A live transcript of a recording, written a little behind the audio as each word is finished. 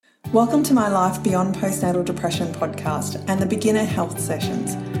Welcome to my Life Beyond Postnatal Depression podcast and the Beginner Health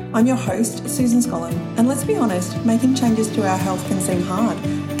Sessions. I'm your host, Susan Scollin, and let's be honest, making changes to our health can seem hard,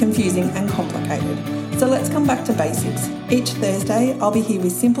 confusing and complicated. So let's come back to basics. Each Thursday, I'll be here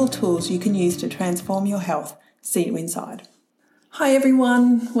with simple tools you can use to transform your health. See you inside. Hi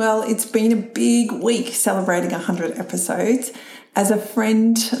everyone. Well, it's been a big week celebrating 100 episodes. As a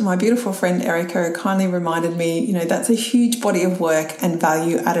friend, my beautiful friend Erica kindly reminded me, that's a huge body of work and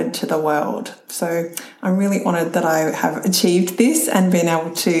value added to the world. So I'm really honoured that I have achieved this and been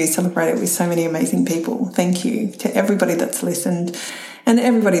able to celebrate it with so many amazing people. Thank you to everybody that's listened and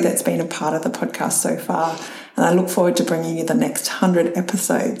everybody that's been a part of the podcast so far. And I look forward to bringing you the next 100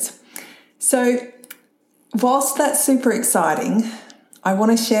 episodes. So whilst that's super exciting, I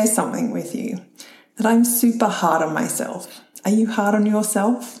want to share something with you that I'm super hard on myself. Are you hard on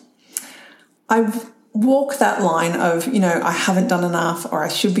yourself? I've walked that line of, I haven't done enough or I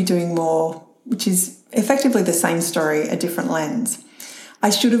should be doing more, which is effectively the same story, a different lens.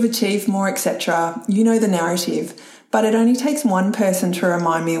 I should have achieved more, etc. You know the narrative, but it only takes one person to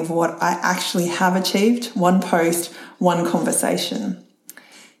remind me of what I actually have achieved, one post, one conversation.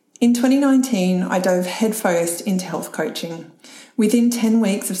 In 2019, I dove headfirst into health coaching. Within 10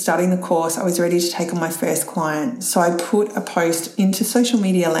 weeks of starting the course, I was ready to take on my first client. So I put a post into social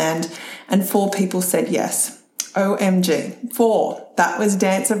media land and 4 people said yes. OMG, 4. That was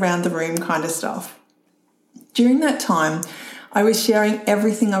dance around the room kind of stuff. During that time, I was sharing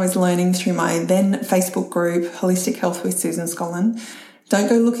everything I was learning through my then Facebook group, Holistic Health with Susan Scollin. Don't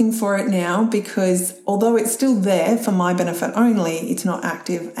go looking for it now because although it's still there for my benefit only, it's not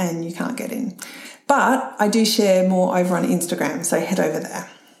active and you can't get in. But I do share more over on Instagram, so head over there.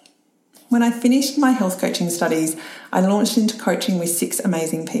 When I finished my health coaching studies, I launched into coaching with 6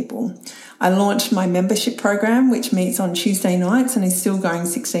 amazing people. I launched my membership program, which meets on Tuesday nights and is still going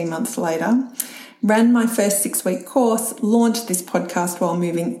 16 months later. Ran my first 6-week course, launched this podcast while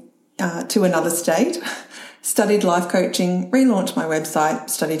moving to another state, studied life coaching, relaunched my website,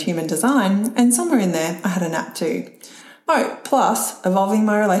 studied human design, and somewhere in there I had a nap too. Oh, plus evolving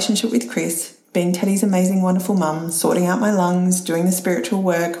my relationship with Chris, being Teddy's amazing, wonderful mum, sorting out my lungs, doing the spiritual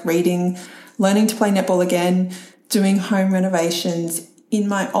work, reading, learning to play netball again, doing home renovations in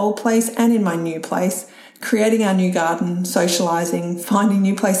my old place and in my new place, creating our new garden, socialising, finding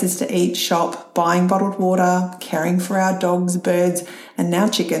new places to eat, shop, buying bottled water, caring for our dogs, birds, and now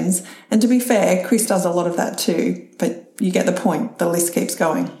chickens. And to be fair, Chris does a lot of that too, but you get the point. The list keeps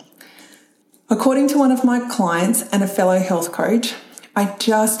going. According to one of my clients and a fellow health coach, I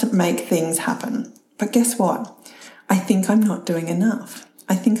just make things happen. But guess what? I think I'm not doing enough.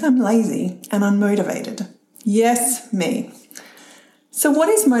 I think I'm lazy and unmotivated. Yes, me. So what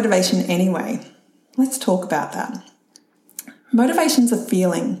is motivation anyway? Let's talk about that. Motivation's a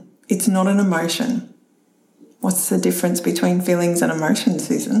feeling. It's not an emotion. What's the difference between feelings and emotions,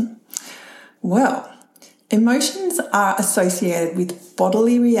 Susan? Well, emotions are associated with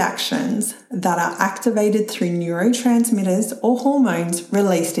bodily reactions that are activated through neurotransmitters or hormones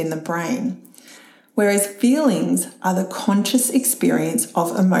released in the brain, whereas feelings are the conscious experience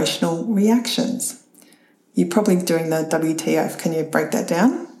of emotional reactions. You're probably doing the WTF. Can you break that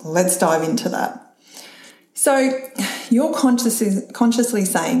down? Let's dive into that. So you're consciously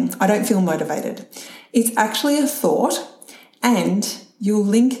saying, I don't feel motivated. It's actually a thought, and you'll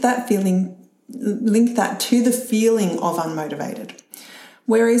link that to the feeling of unmotivated.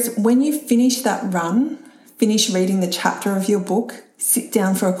 Whereas when you finish that run, finish reading the chapter of your book, sit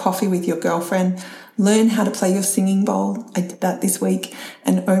down for a coffee with your girlfriend, learn how to play your singing bowl. I did that this week,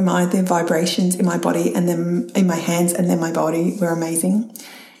 and oh my, the vibrations in my body and then in my hands and then my body were amazing.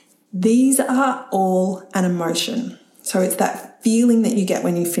 These are all an emotion. So it's that feeling that you get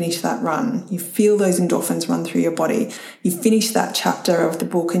when you finish that run. You feel those endorphins run through your body. You finish that chapter of the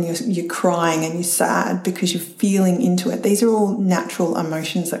book and you're crying and you're sad because you're feeling into it. These are all natural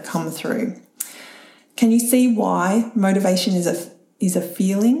emotions that come through. Can you see why motivation is a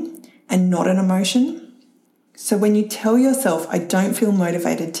feeling and not an emotion? So when you tell yourself, I don't feel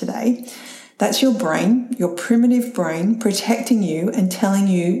motivated today, that's your brain, your primitive brain, protecting you and telling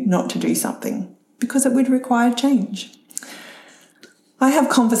you not to do something because it would require change. I have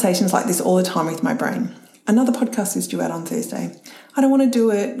conversations like this all the time with my brain. Another podcast is due out on Thursday. I don't want to do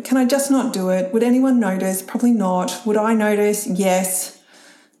it. Can I just not do it? Would anyone notice? Probably not. Would I notice? Yes.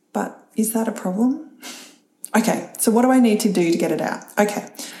 But is that a problem? Okay, so what do I need to do to get it out? Okay,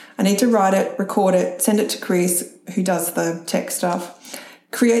 I need to write it, record it, send it to Chris, who does the tech stuff,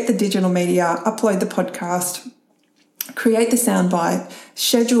 create the digital media, upload the podcast, create the soundbite,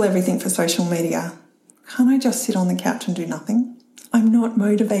 schedule everything for social media. Can't I just sit on the couch and do nothing? I'm not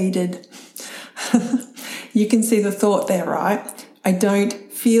motivated. You can see the thought there, right? I don't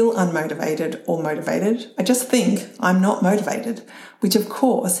feel unmotivated or motivated. I just think I'm not motivated, which of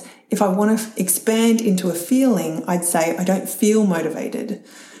course, if I want to expand into a feeling, I'd say I don't feel motivated.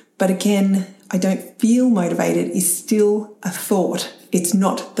 But again, I don't feel motivated is still a thought. It's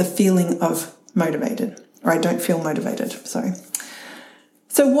not the feeling of motivated, or I don't feel motivated.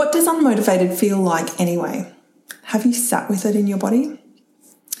 So what does unmotivated feel like anyway? Have you sat with it in your body?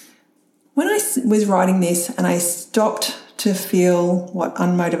 When I was writing this and I stopped to feel what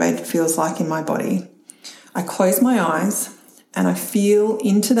unmotivated feels like in my body, I close my eyes and I feel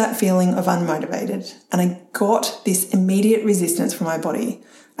into that feeling of unmotivated, and I got this immediate resistance from my body.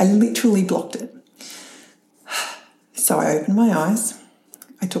 I literally blocked it. So I opened my eyes,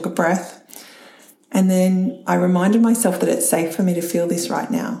 I took a breath, and then I reminded myself that it's safe for me to feel this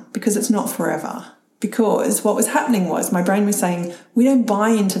right now because it's not forever. Because what was happening was my brain was saying, we don't buy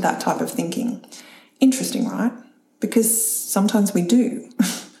into that type of thinking. Interesting, right? Because sometimes we do.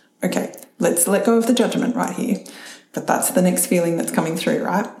 Okay, let's let go of the judgment right here. But that's the next feeling that's coming through,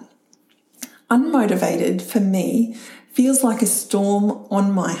 right? Unmotivated for me feels like a storm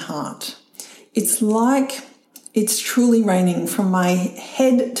on my heart. It's like it's truly raining from my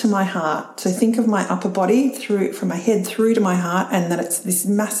head to my heart. So think of my upper body from my head through to my heart, and that it's this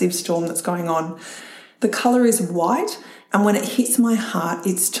massive storm that's going on. The colour is white, and when it hits my heart,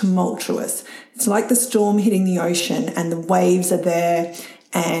 it's tumultuous. It's like the storm hitting the ocean and the waves are there,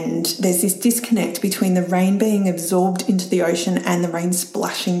 and there's this disconnect between the rain being absorbed into the ocean and the rain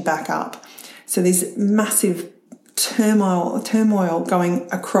splashing back up. So this massive turmoil going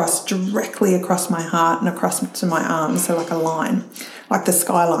directly across my heart and across to my arms, so like a line, like the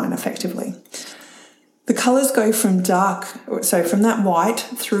skyline effectively. The colours go from from that white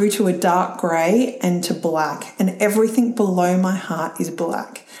through to a dark grey and to black, and everything below my heart is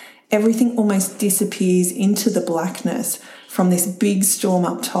black. Everything almost disappears into the blackness from this big storm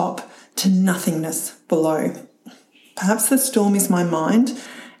up top to nothingness below. Perhaps the storm is my mind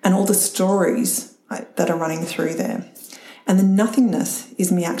and all the stories that are running through there. And the nothingness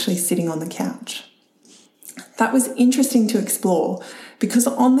is me actually sitting on the couch. That was interesting to explore because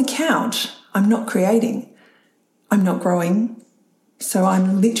on the couch, I'm not creating, I'm not growing, so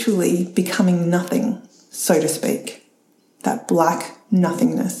I'm literally becoming nothing, so to speak, that black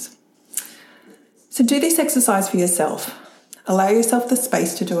nothingness. So do this exercise for yourself. Allow yourself the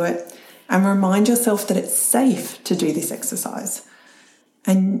space to do it and remind yourself that it's safe to do this exercise.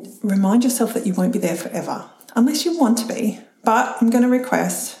 And remind yourself that you won't be there forever, unless you want to be. But I'm going to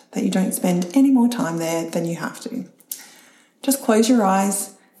request that you don't spend any more time there than you have to. Just close your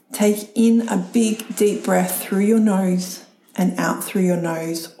eyes, take in a big deep breath through your nose and out through your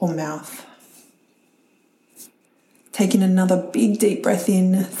nose or mouth. Take in another big deep breath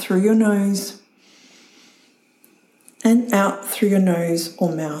in through your nose and out through your nose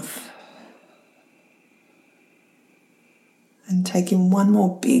or mouth. And take in one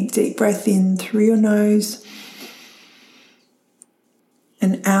more big deep breath in through your nose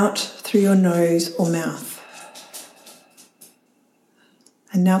and out through your nose or mouth.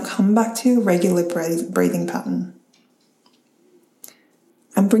 And now come back to your regular breathing pattern.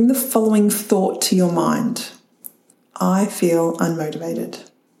 And bring the following thought to your mind. I feel unmotivated.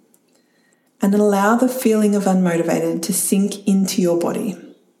 And allow the feeling of unmotivated to sink into your body.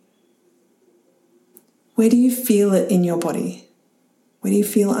 Where do you feel it in your body? Where do you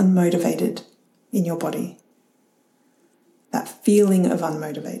feel unmotivated in your body? That feeling of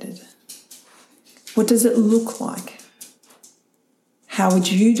unmotivated. What does it look like? How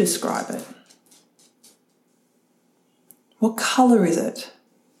would you describe it? What colour is it?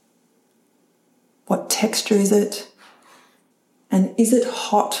 What texture is it? And is it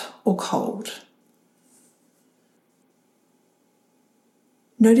hot or cold?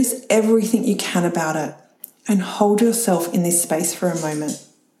 Notice everything you can about it and hold yourself in this space for a moment.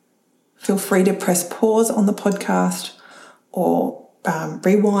 Feel free to press pause on the podcast or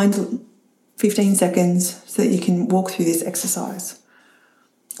rewind 15 seconds so that you can walk through this exercise.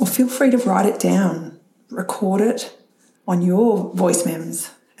 Or feel free to write it down, record it on your voice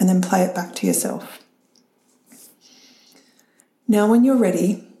mems, and then play it back to yourself. Now, when you're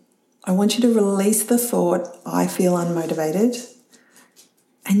ready, I want you to release the thought, I feel unmotivated,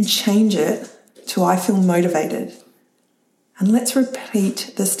 and change it to I feel motivated. And let's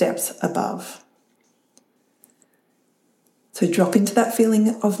repeat the steps above. So drop into that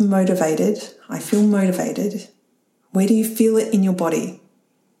feeling of motivated. I feel motivated. Where do you feel it in your body?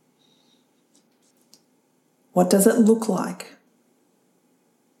 What does it look like?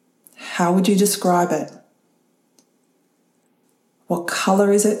 How would you describe it? What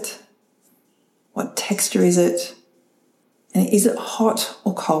colour is it? What texture is it? And is it hot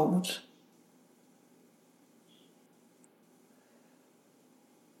or cold?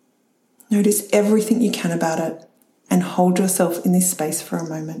 Notice everything you can about it and hold yourself in this space for a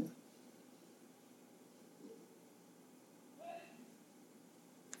moment.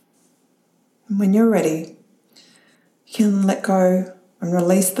 And when you're ready, you can let go and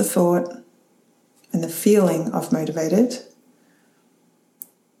release the thought and the feeling of motivated,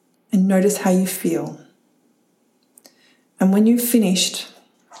 and notice how you feel. And when you've finished,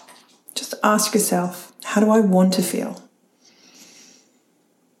 just ask yourself, how do I want to feel?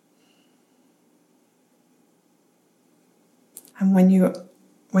 And when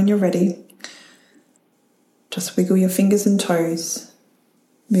you're ready, just wiggle your fingers and toes,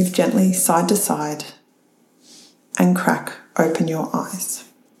 move gently side to side, and crack open your eyes.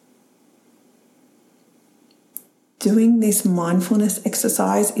 Doing this mindfulness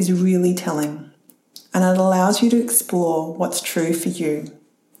exercise is really telling, and it allows you to explore what's true for you.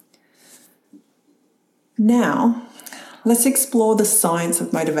 Now, let's explore the science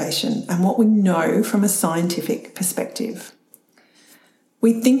of motivation and what we know from a scientific perspective.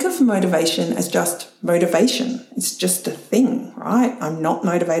 We think of motivation as just motivation. It's just a thing, right? I'm not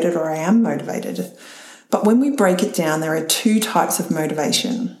motivated or I am motivated. But when we break it down, there are two types of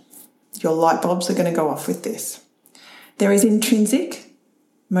motivation. Your light bulbs are going to go off with this. There is intrinsic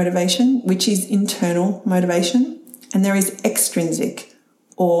motivation, which is internal motivation, and there is extrinsic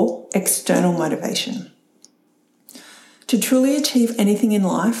or external motivation. To truly achieve anything in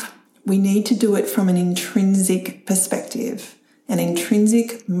life, we need to do it from an intrinsic perspective, an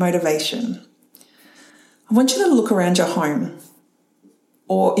intrinsic motivation. I want you to look around your home,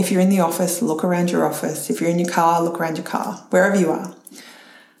 or if you're in the office, look around your office. If you're in your car, look around your car, wherever you are.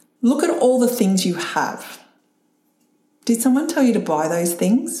 Look at all the things you have. Did someone tell you to buy those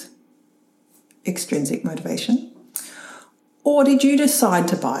things? Extrinsic motivation. Or did you decide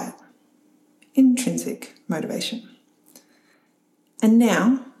to buy it? Intrinsic motivation. And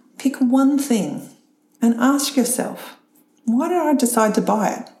now, pick one thing and ask yourself, why did I decide to buy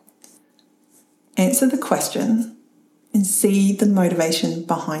it? Answer the question and see the motivation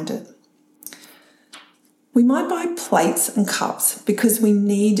behind it. We might buy plates and cups because we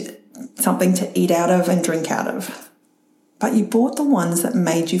need something to eat out of and drink out of. But you bought the ones that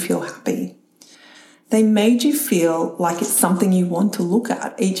made you feel happy. They made you feel like it's something you want to look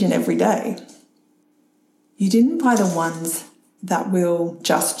at each and every day. You didn't buy the ones that will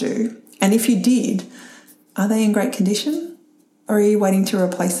just do. And if you did, are they in great condition? Or are you waiting to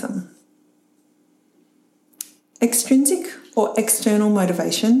replace them? Extrinsic or external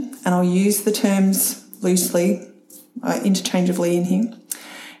motivation, and I'll use the terms loosely, interchangeably in here,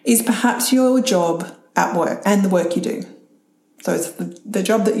 is perhaps your job at work and the work you do. So it's the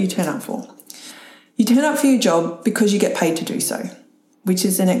job that you turn up for. You turn up for your job because you get paid to do so, which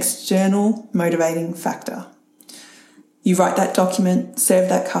is an external motivating factor. You write that document, serve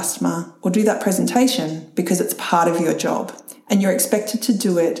that customer, or do that presentation because it's part of your job, and you're expected to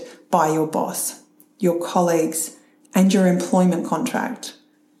do it by your boss, your colleagues, and your employment contract.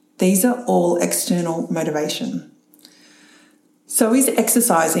 These are all external motivation. So is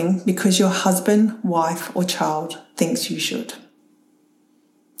exercising because your husband, wife, or child thinks you should.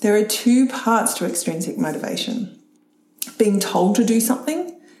 There are two parts to extrinsic motivation: being told to do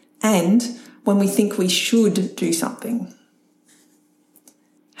something and when we think we should do something.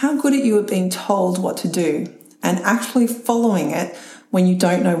 How good are you at being told what to do and actually following it when you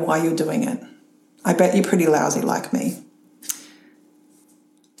don't know why you're doing it? I bet you're pretty lousy like me.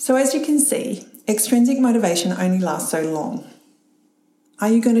 So as you can see, extrinsic motivation only lasts so long. Are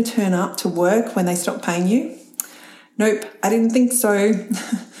you going to turn up to work when they stop paying you? Nope, I didn't think so.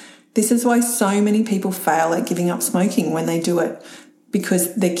 This is why so many people fail at giving up smoking when they do it,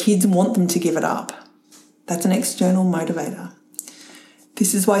 because their kids want them to give it up. That's an external motivator.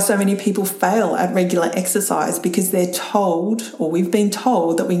 This is why so many people fail at regular exercise, because they're told, or we've been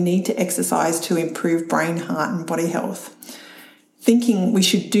told, that we need to exercise to improve brain, heart, and body health. Thinking we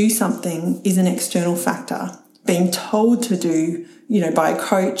should do something is an external factor. Being told to do, by a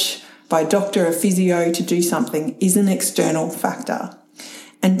coach, by a doctor, a physio to do something is an external factor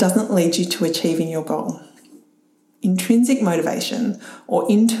and doesn't lead you to achieving your goal. Intrinsic motivation or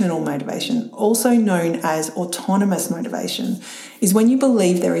internal motivation, also known as autonomous motivation, is when you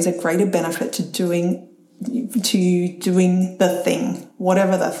believe there is a greater benefit to doing the thing,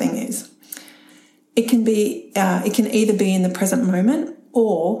 whatever the thing is. It can either be in the present moment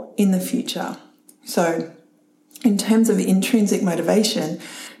or in the future. So in terms of intrinsic motivation,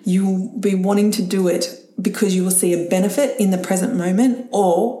 you'll be wanting to do it because you will see a benefit in the present moment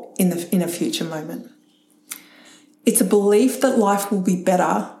or in a future moment. It's a belief that life will be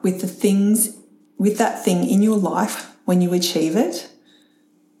better with that thing in your life when you achieve it.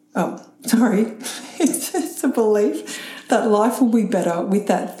 It's a belief that life will be better with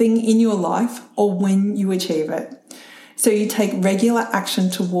that thing in your life or when you achieve it. So you take regular action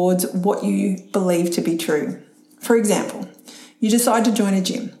towards what you believe to be true. For example, you decide to join a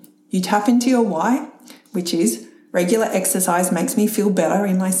gym. You tap into your why, which is regular exercise makes me feel better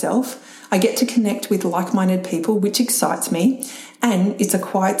in myself. I get to connect with like-minded people, which excites me, and it's a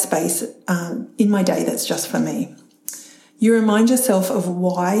quiet space in my day that's just for me. You remind yourself of your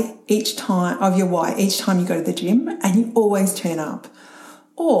why each time you go to the gym, and you always turn up.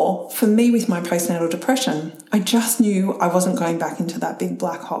 Or for me with my postnatal depression, I just knew I wasn't going back into that big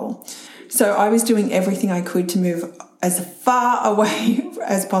black hole. So I was doing everything I could to move as far away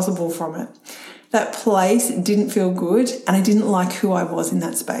as possible from it. That place didn't feel good, and I didn't like who I was in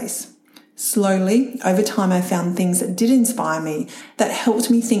that space. Slowly, over time, I found things that did inspire me, that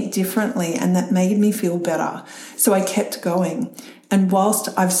helped me think differently and that made me feel better. So I kept going. And whilst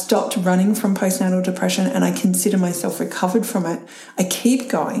I've stopped running from postnatal depression and I consider myself recovered from it, I keep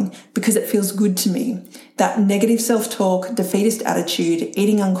going because it feels good to me. That negative self-talk, defeatist attitude,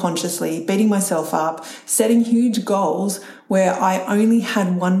 eating unconsciously, beating myself up, setting huge goals where I only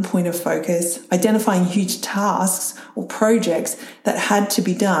had one point of focus, identifying huge tasks or projects that had to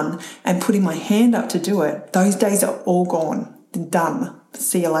be done and putting my hand up to do it, those days are all gone. Done.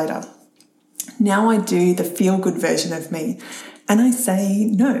 See you later. Now I do the feel-good version of me. And I say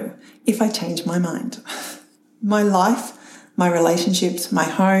no if I change my mind. My life, my relationships, my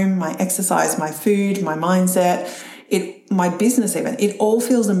home, my exercise, my food, my mindset, my business even, it all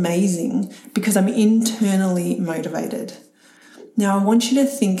feels amazing because I'm internally motivated. Now I want you to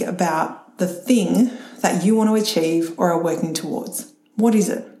think about the thing that you want to achieve or are working towards. What is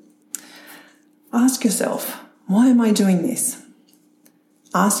it? Ask yourself, why am I doing this?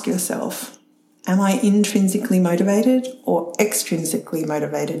 Ask yourself, am I intrinsically motivated or extrinsically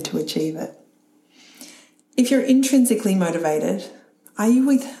motivated to achieve it? If you're intrinsically motivated, are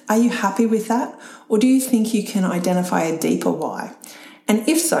you happy with that? Or do you think you can identify a deeper why? And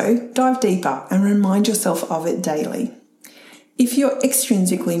if so, dive deeper and remind yourself of it daily. If you're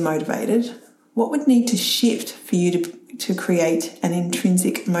extrinsically motivated, what would need to shift for you to create an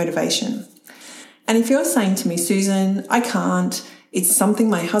intrinsic motivation? And if you're saying to me, Susan, I can't, it's something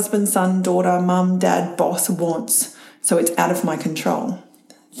my husband, son, daughter, mum, dad, boss wants, so it's out of my control.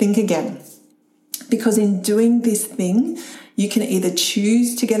 Think again. Because in doing this thing, you can either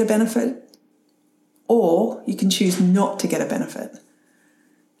choose to get a benefit or you can choose not to get a benefit.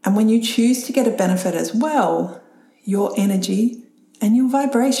 And when you choose to get a benefit as well, your energy and your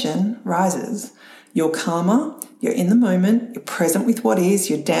vibration rises. You're calmer, you're in the moment, you're present with what is,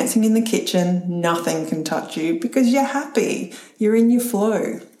 you're dancing in the kitchen, nothing can touch you because you're happy, you're in your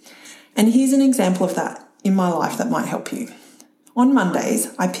flow. And here's an example of that in my life that might help you. On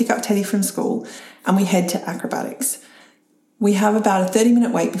Mondays, I pick up Teddy from school and we head to acrobatics. We have about a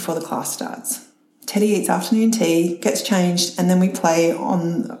 30-minute wait before the class starts. Teddy eats afternoon tea, gets changed, and then we play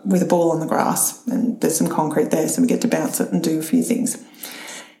with a ball on the grass, and there's some concrete there, so we get to bounce it and do a few things.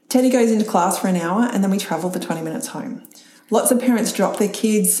 Teddy goes into class for an hour and then we travel the 20 minutes home. Lots of parents drop their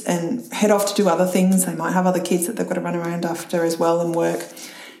kids and head off to do other things. They might have other kids that they've got to run around after as well and work.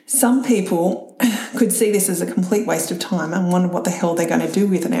 Some people could see this as a complete waste of time and wonder what the hell they're going to do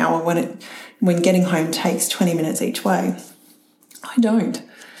with an hour when getting home takes 20 minutes each way. I don't.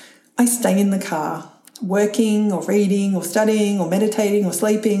 I stay in the car, working or reading or studying or meditating or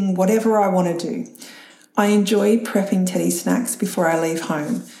sleeping, whatever I want to do. I enjoy prepping Teddy snacks before I leave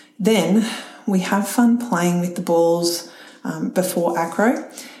home. Then we have fun playing with the balls before acro.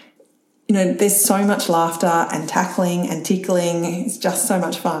 You know, there's so much laughter and tackling and tickling. It's just so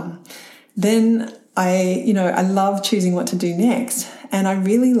much fun. Then I love choosing what to do next. And I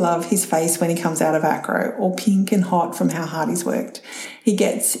really love his face when he comes out of acro, all pink and hot from how hard he's worked. He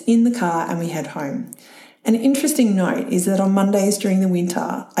gets in the car and we head home. An interesting note is that on Mondays during the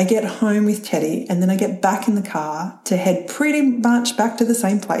winter, I get home with Teddy and then I get back in the car to head pretty much back to the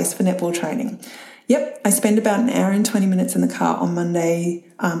same place for netball training. Yep, I spend about an hour and 20 minutes in the car on Monday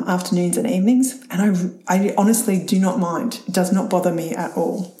afternoons and evenings, and I honestly do not mind. It does not bother me at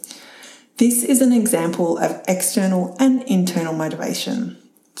all. This is an example of external and internal motivation.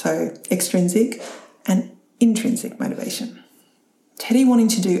 So extrinsic and intrinsic motivation. Teddy wanting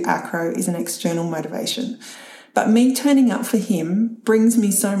to do acro is an external motivation, but me turning up for him brings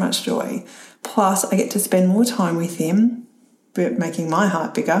me so much joy. Plus, I get to spend more time with him, making my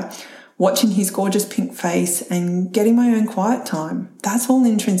heart bigger, watching his gorgeous pink face and getting my own quiet time. That's all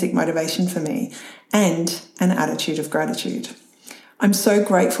intrinsic motivation for me, and an attitude of gratitude. I'm so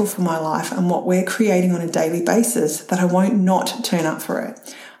grateful for my life and what we're creating on a daily basis that I won't not turn up for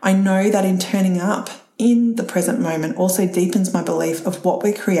it. I know that in turning up in the present moment also deepens my belief of what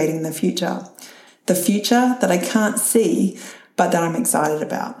we're creating in the future. The future that I can't see, but that I'm excited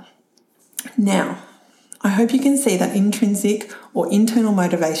about. Now, I hope you can see that intrinsic or internal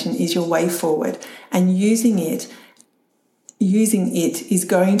motivation is your way forward, and using it is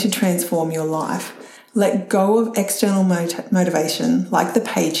going to transform your life. Let go of external motivation like the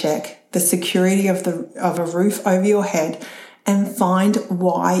paycheck, the security of a roof over your head, and find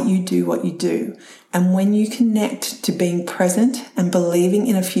why you do what you do. And when you connect to being present and believing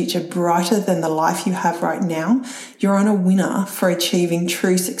in a future brighter than the life you have right now, you're on a winner for achieving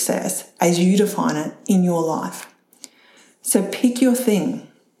true success as you define it in your life. So pick your thing.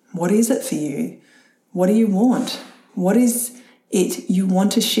 What is it for you? What do you want? What is it you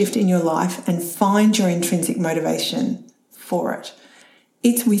want to shift in your life, and find your intrinsic motivation for it?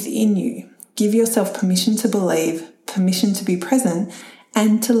 It's within you. Give yourself permission to believe, permission to be present,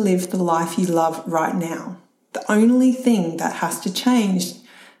 and to live the life you love right now. The only thing that has to change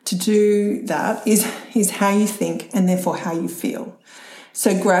to do that is how you think, and therefore how you feel.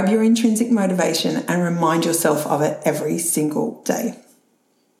 So grab your intrinsic motivation and remind yourself of it every single day.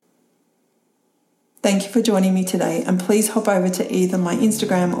 Thank you for joining me today, and please hop over to either my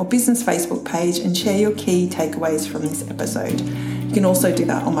Instagram or business Facebook page and share your key takeaways from this episode. You can also do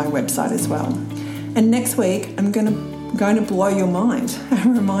that on my website as well. And next week, I'm going to blow your mind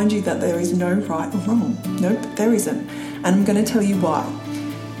and remind you that there is no right or wrong. Nope, there isn't. And I'm going to tell you why.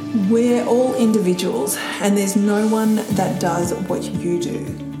 We're all individuals, and there's no one that does what you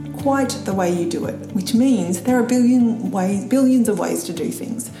do quite the way you do it, which means there are billions of ways to do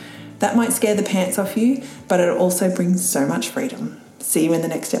things. That might scare the pants off you, but it also brings so much freedom. See you in the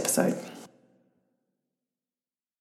next episode.